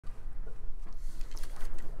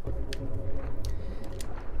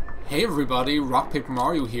Hey everybody,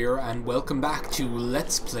 RockPaperMario here, and welcome back to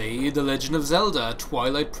Let's Play The Legend of Zelda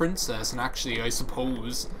Twilight Princess. And actually, I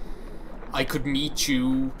suppose I could meet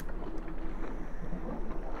you...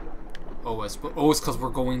 it's because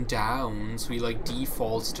we're going down, so he like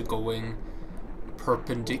defaults to going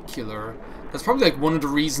perpendicular. That's probably like one of the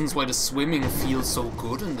reasons why the swimming feels so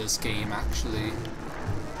good in this game, actually.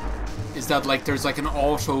 Is that like there's like an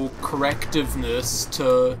auto-correctiveness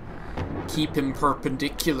to keep him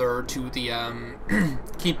perpendicular to the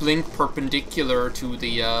keep Link perpendicular to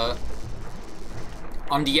the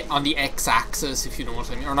on the x-axis, if you know what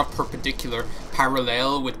I mean, or not perpendicular,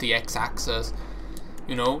 parallel with the x-axis,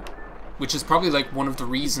 you know, which is probably like one of the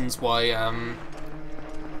reasons why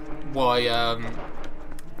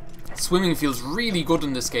swimming feels really good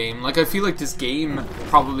in this game. Like, I feel like this game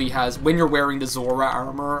probably has, when you're wearing the Zora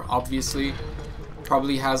armor, obviously,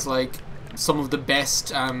 probably has like some of the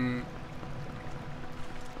best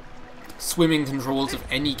swimming controls of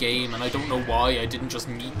any game, and I don't know why I didn't just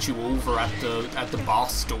meet you over at the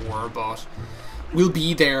boss door, but we'll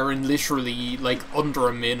be there in literally like under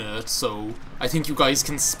a minute, so I think you guys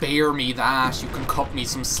can spare me that. You can cut me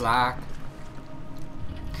some slack.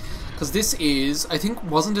 Because this is, I think,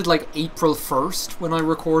 wasn't it like April 1st when I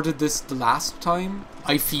recorded this the last time,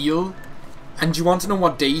 I feel? And do you want to know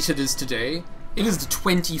what date it is today? It is the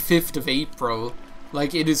 25th of April.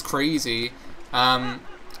 Like, it is crazy.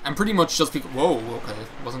 And pretty much just because... Whoa, okay,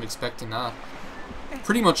 wasn't expecting that.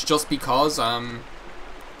 Pretty much just because, am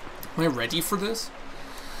I ready for this?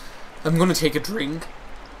 I'm gonna take a drink.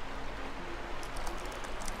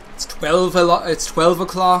 It's 12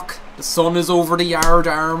 o'clock. The sun is over the yard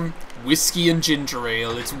arm. Whiskey and ginger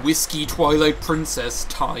ale. It's whiskey Twilight Princess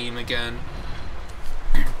time again.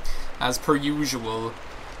 As per usual.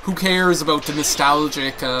 Who cares about the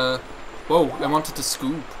nostalgic, Whoa, I wanted to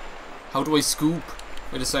scoop. How do I scoop?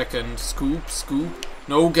 Wait a second. Scoop, scoop.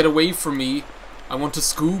 No, get away from me. I want to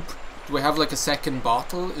scoop. Do I have like a second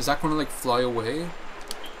bottle? Is that gonna like fly away?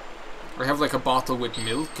 Or I have like a bottle with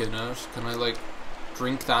milk in it. Can I like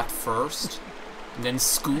drink that first? And then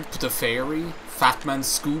scoop the fairy? Fat Man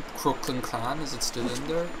Scoop, Crooklyn Clan, is it still in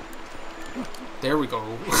there? There we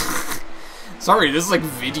go. Sorry, this is like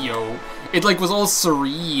video. It like was all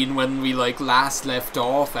serene when we like last left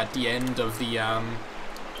off at the end of the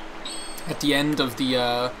at the end of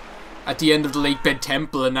the Lake Bed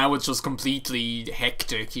Temple, and now it's just completely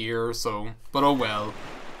hectic here, so, but oh well.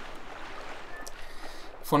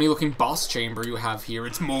 Funny looking boss chamber you have here.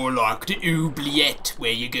 It's more like the oubliette,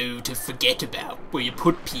 where you go to forget about, where you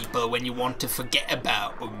put people when you want to forget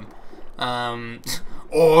about them.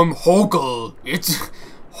 Hoggle. It's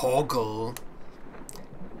Hoggle.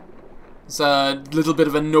 It's a little bit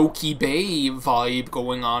of a Noki Bay vibe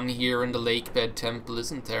going on here in the Lake Bed Temple,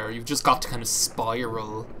 isn't there? You've just got to kind of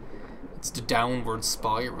spiral. It's the downward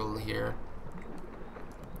spiral here.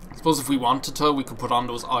 I suppose if we wanted to, we could put on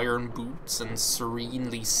those iron boots and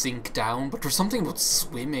serenely sink down, but there's something about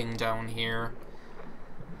swimming down here.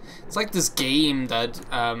 It's like this game that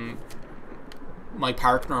my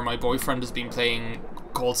partner, my boyfriend, has been playing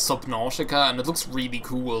called Subnautica, and it looks really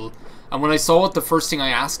cool. And when I saw it, the first thing I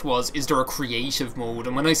asked was, is there a creative mode?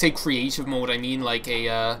 And when I say creative mode, I mean like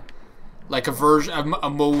a version, a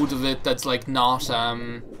mode of it that's like not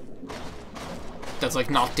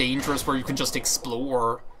dangerous, where you can just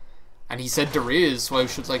explore. And he said there is, so I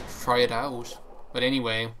should like try it out. But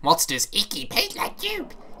anyway, what's this icky paint-like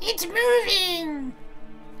tube? It's moving!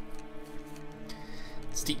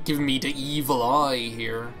 It's giving me the evil eye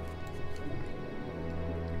here.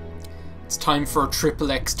 It's time for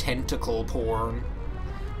XXX tentacle porn.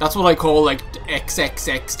 That's what I call like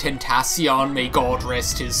XXX Tentacion, may God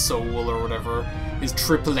rest his soul, or whatever, is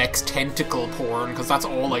XXX tentacle porn, because that's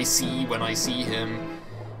all I see when I see him.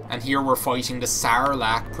 And here we're fighting the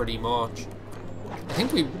Sarlacc pretty much.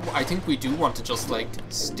 I think we do want to just like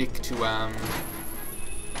stick to our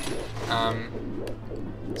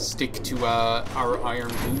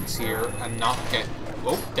iron boots here and not get...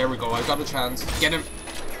 Oh, there we go, I got a chance. Get him!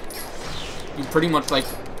 You pretty much like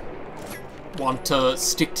want to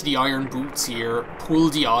stick to the iron boots here, pull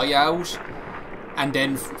the eye out, and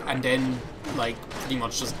then like pretty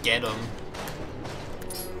much just get him.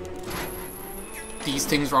 These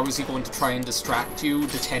things are obviously going to try and distract you.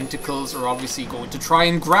 The tentacles are obviously going to try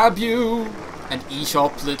and grab you and eat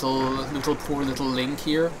up poor little Link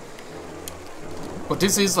here. But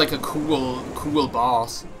this is like a cool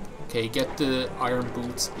boss. Okay, get the iron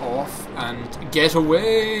boots off and get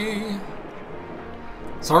away.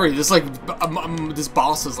 Sorry, this like this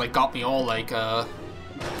boss has like got me all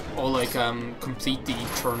completely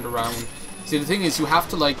turned around. See, the thing is, you have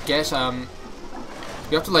to like get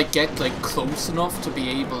You have to like get like close enough to be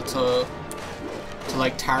able to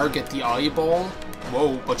like target the eyeball.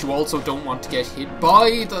 Whoa, but you also don't want to get hit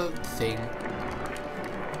by the thing.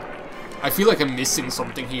 I feel like I'm missing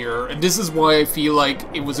something here, and this is why I feel like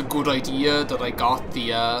it was a good idea that I got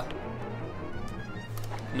the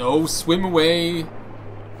no, swim away.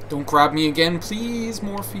 Don't grab me again, please,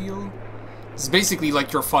 Morpheel. This is basically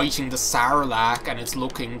like you're fighting the Sarlacc and it's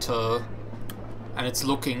looking to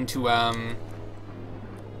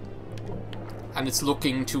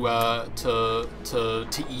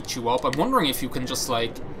eat you up. I'm wondering if you can just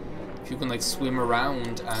like swim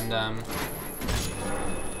around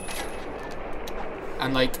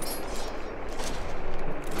and like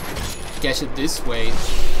get it this way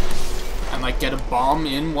and like get a bomb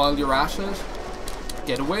in while you're at it.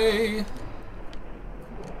 Get away.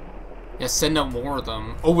 Yeah, send out more of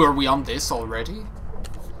them. Oh, are we on this already?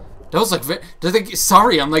 That was like,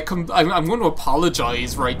 sorry, I'm like, I'm going to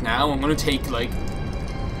apologize right now. I'm going to take like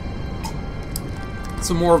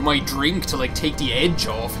some more of my drink to like take the edge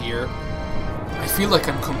off here. I feel like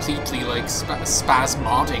I'm completely like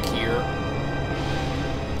spasmodic here.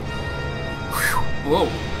 Whew. Whoa.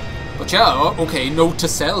 But yeah, okay, note to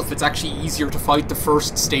self, it's actually easier to fight the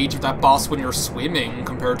first stage of that boss when you're swimming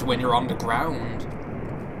compared to when you're on the ground.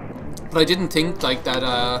 But I didn't think like that,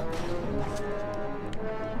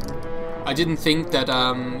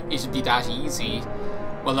 it'd be that easy.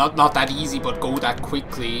 Well, not that easy, but go that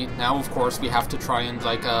quickly. Now, of course, we have to try and,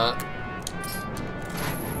 like,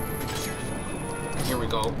 here we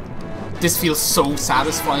go. This feels so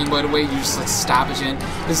satisfying, by the way. You just, like, stab it in.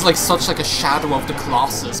 This is, like, such, like, a Shadow of the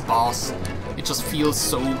Colossus boss. It just feels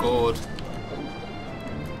so good.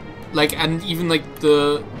 Like, and even, like,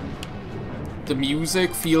 the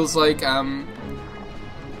music feels like,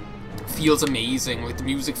 feels amazing. Like, the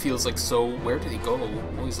music feels like so... Where did he go?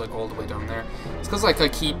 Oh, he's like all the way down there. It's because like I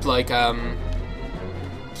keep like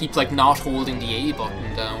not holding the A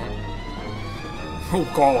button down. Oh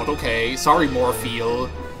god, okay. Sorry, Morpheel.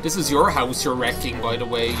 This is your house you're wrecking, by the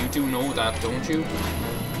way. You do know that, don't you?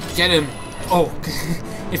 Get him. Oh,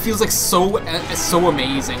 it feels like so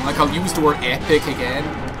amazing. Like, I'll use the word epic again,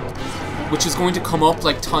 which is going to come up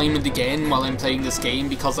like time and again while I'm playing this game,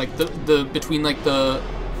 because like between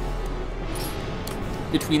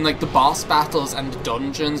the boss battles and the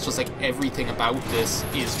dungeons, just like everything about this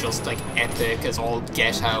is just like epic as all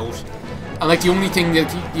get out. And like the only thing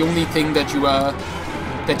that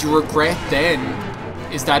you regret then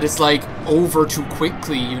is that it's like over too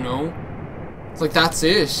quickly, you know? It's like, that's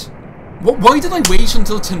it. Why did I wait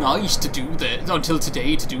until tonight to do this? Until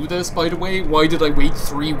today to do this, by the way? Why did I wait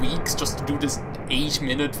 3 weeks just to do this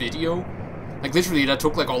 8-minute video? Like, literally, that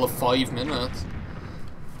took like all of 5 minutes.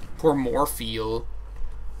 Poor Morpheel.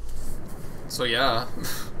 So yeah,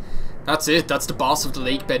 that's it. That's the boss of the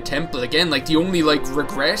Lakebed Temple. Again, like, the only, like,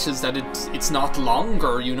 regret is that it's not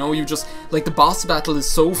longer, you know? You just, like, the boss battle is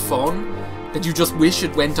so fun that you just wish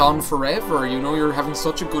it went on forever, you know? You're having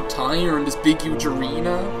such a good time. You're in this big, huge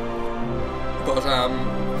arena. But,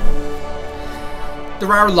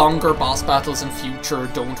 there are longer boss battles in future,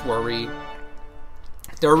 don't worry.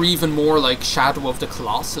 There are even more, like, Shadow of the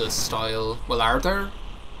Colossus style. Well, are there?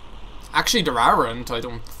 Actually, there aren't, I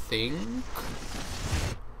don't think.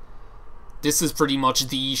 This is pretty much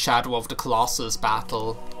the Shadow of the Colossus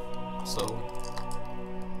battle, so...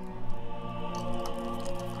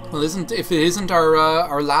 Well, if it isn't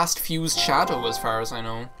our last fused shadow, as far as I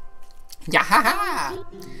know. Yahaha!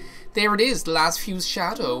 There it is, the last fused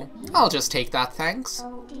shadow. I'll just take that, thanks.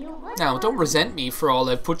 Now, don't resent me for all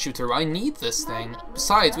I've put you through. I need this thing.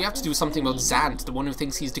 Besides, we have to do something about Zant, the one who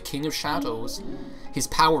thinks he's the king of shadows. His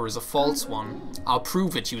power is a false one. I'll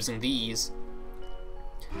prove it using these.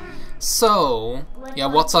 So, yeah,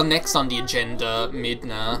 what's on next on the agenda,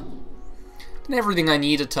 Midna? And everything I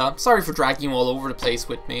needed to. Sorry for dragging you all over the place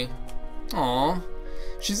with me. Aww.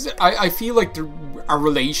 I feel like our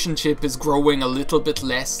relationship is growing a little bit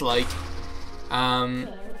less like,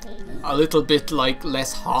 a little bit like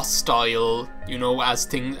less hostile, you know, as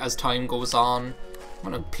time goes on. I'm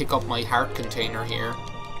gonna pick up my heart container here.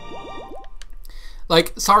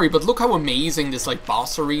 Like, sorry, but look how amazing this, like,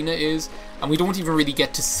 boss arena is, and we don't even really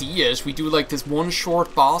get to see it. We do, like, this one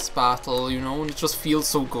short boss battle, you know, and it just feels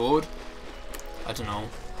so good. I don't know.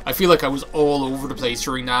 I feel like I was all over the place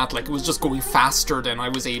during that, like, it was just going faster than I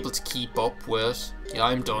was able to keep up with. Yeah,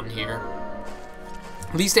 I'm done here.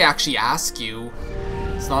 At least they actually ask you.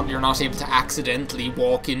 It's not, you're not able to accidentally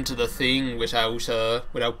walk into the thing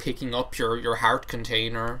without picking up your heart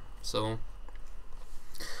container, so...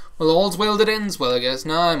 Well, all's well that ends well, I guess.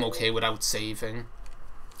 Nah, I'm okay without saving.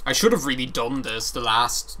 I should have really done this the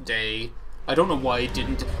last day. I don't know why I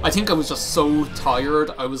didn't. I think I was just so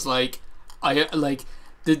tired. I was like, the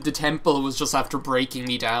temple was just after breaking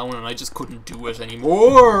me down, and I just couldn't do it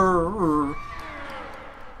anymore.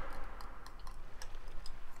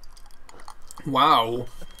 Wow,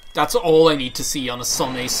 that's all I need to see on a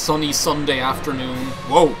sunny Sunday afternoon.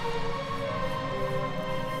 Whoa.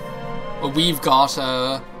 Well, we've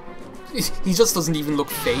got he just doesn't even look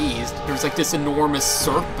phased. There's like this enormous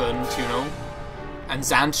serpent, you know, and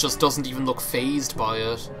Zant just doesn't even look phased by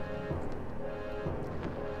it.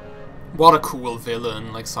 What a cool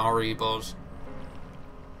villain, like, sorry, but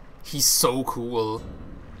he's so cool.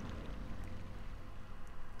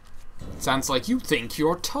 Zant's like, you think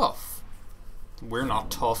you're tough. We're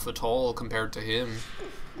not tough at all compared to him.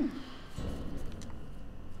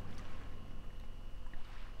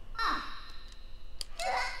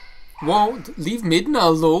 Whoa, leave Midna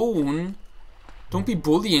alone. Don't be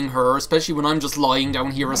bullying her, especially when I'm just lying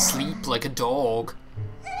down here asleep like a dog.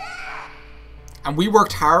 And we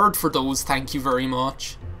worked hard for those, thank you very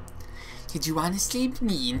much. Did you honestly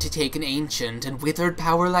mean to take an ancient and withered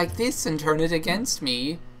power like this and turn it against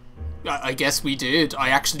me? I guess we did. I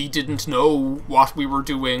actually didn't know what we were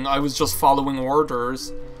doing. I was just following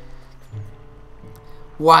orders.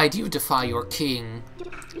 Why do you defy your king?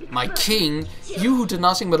 My king? You who did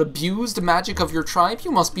nothing but abuse the magic of your tribe?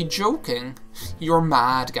 You must be joking. You're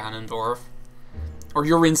mad, Ganondorf. Or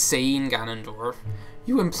you're insane, Ganondorf.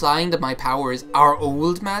 You implying that my power is our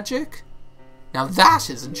old magic? Now that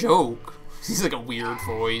is a joke. He's like a weird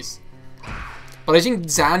voice. But I think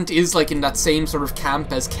Zant is like in that same sort of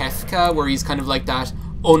camp as Kefka, where he's kind of like that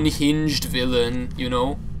unhinged villain, you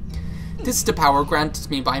know? This is the power granted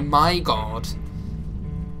me by my god.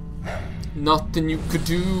 Nothing you could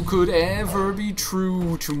do could ever be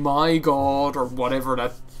true to my god, or whatever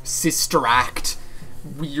that Sister Act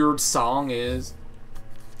weird song is.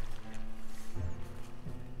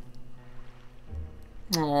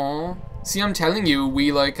 Aww. See, I'm telling you,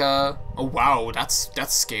 we like, oh wow, that's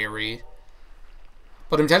scary.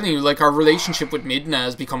 But I'm telling you, like, our relationship with Midna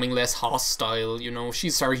is becoming less hostile, you know,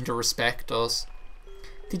 she's starting to respect us.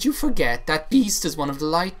 Did you forget that beast is one of the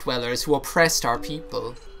light dwellers who oppressed our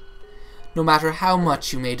people? No matter how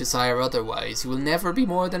much you may desire otherwise, you will never be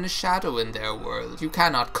more than a shadow in their world. You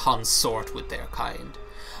cannot consort with their kind.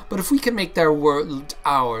 But if we can make their world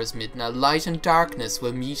ours, Midna, light and darkness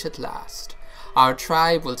will meet at last. Our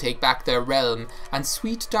tribe will take back their realm, and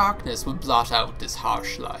sweet darkness will blot out this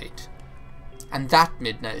harsh light. And that,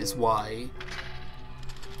 Midna, is why...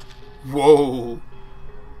 Whoa!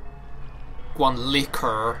 Go on, lick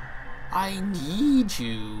her. I need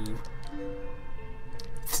you.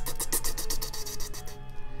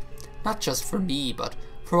 Not just for me, but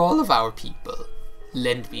for all of our people.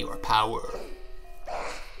 Lend me your power.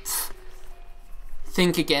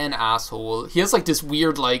 Think again, asshole. He has like this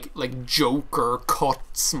weird like Joker cut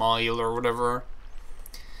smile or whatever.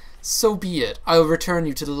 So be it. I'll return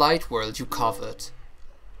you to the light world you covet.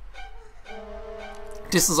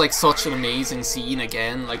 This is like such an amazing scene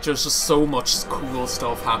again. Like there's just so much cool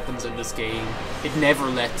stuff happens in this game. It never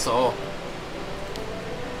lets up.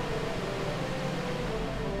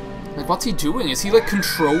 Like what's he doing? Is he like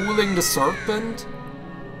controlling the serpent?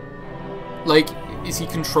 Like, is he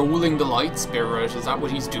controlling the light spirit? Is that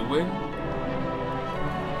what he's doing?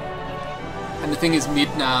 And the thing is,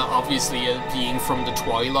 Midna, obviously, being from the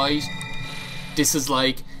Twilight, this is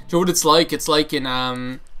like, do you know what it's like? It's like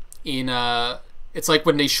it's like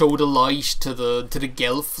when they show the light to the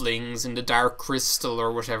Gelflings in the Dark Crystal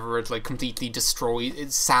or whatever, it like completely destroys,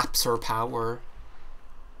 it saps her power.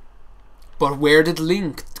 But where did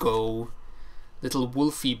Link go? Little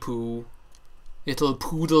wolfy poo. Little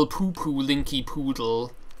poodle poo-poo linky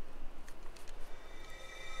poodle.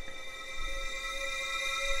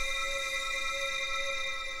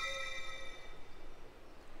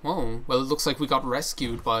 Oh, well it looks like we got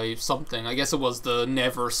rescued by something. I guess it was the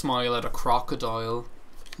never smile at a crocodile.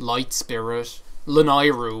 Light spirit.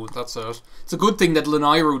 Lanairu, that's it. It's a good thing that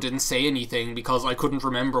Lanairu didn't say anything because I couldn't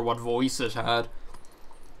remember what voice it had.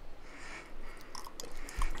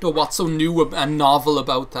 Though what's so new and novel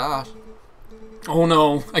about that? Oh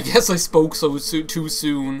no, I guess I spoke too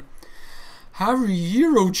soon. Harry,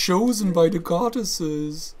 hero chosen by the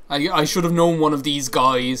goddesses. I should have known one of these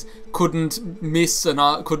guys couldn't miss an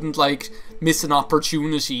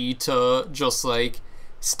opportunity to just like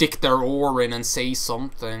stick their oar in and say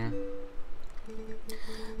something.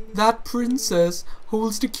 That princess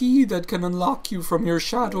holds the key that can unlock you from your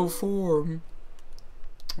shadow form.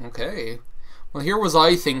 Okay. Well, here was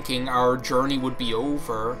I thinking our journey would be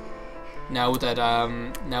over. Now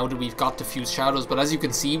that we've got the fused shadows, but as you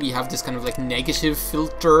can see, we have this kind of like negative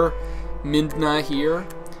filter Midna here.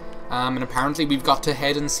 And apparently we've got to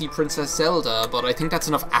head and see Princess Zelda, but I think that's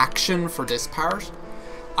enough action for this part.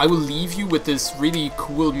 I will leave you with this really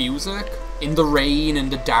cool music in the rain, in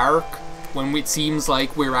the dark, when it seems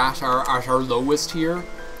like we're at our lowest here.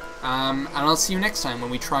 And I'll see you next time when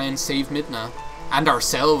we try and save Midna. And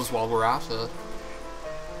ourselves while we're at it.